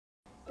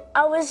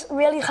I was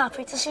really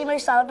happy to see Mo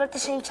Salah, but at the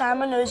same time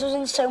my nose was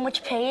in so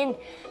much pain.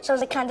 So it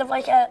was kind of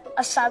like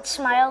a sad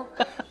smile,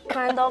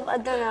 kind of, I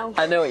don't know.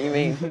 I know what you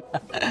mean.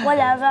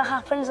 Whatever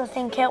happens, I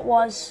think it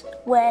was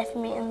worth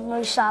meeting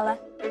Mo Salah.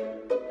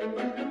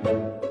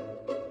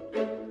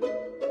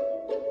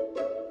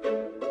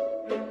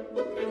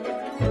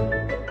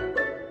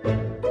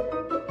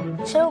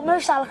 So Mo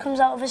Salah comes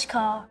out of his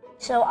car.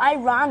 So I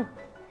ran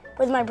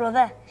with my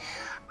brother,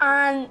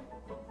 and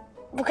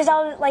because I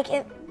was like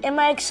in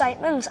my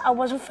excitement, I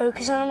wasn't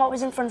focusing on what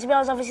was in front of me. I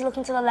was obviously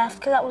looking to the left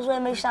because that was where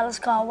Mo Salah's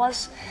car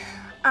was.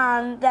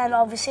 And then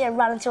obviously I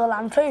ran into a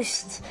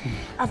lamppost.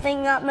 I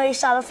think that Mo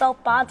Salah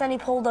felt bad and he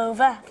pulled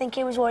over. I think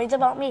he was worried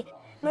about me.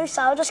 Mo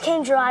Salah just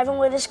came driving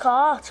with his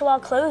car to our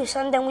close,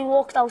 and then we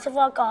walked out of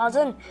our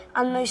garden,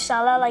 and Mo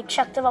Salah like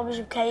checked if I was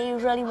okay. He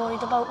was really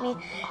worried about me,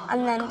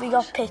 and then we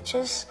got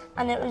pictures,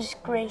 and it was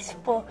great,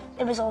 but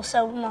it was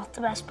also not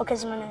the best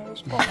because of my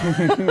nose. But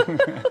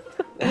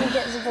we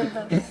get a bit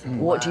of both.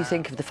 What do you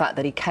think of the fact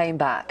that he came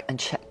back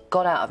and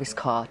got out of his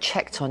car,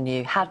 checked on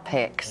you, had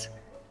pics?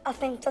 I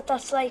think that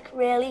that's like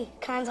really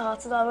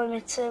kind-hearted of him.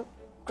 It's a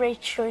great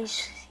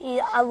choice.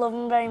 I love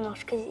him very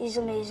much because he's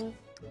amazing.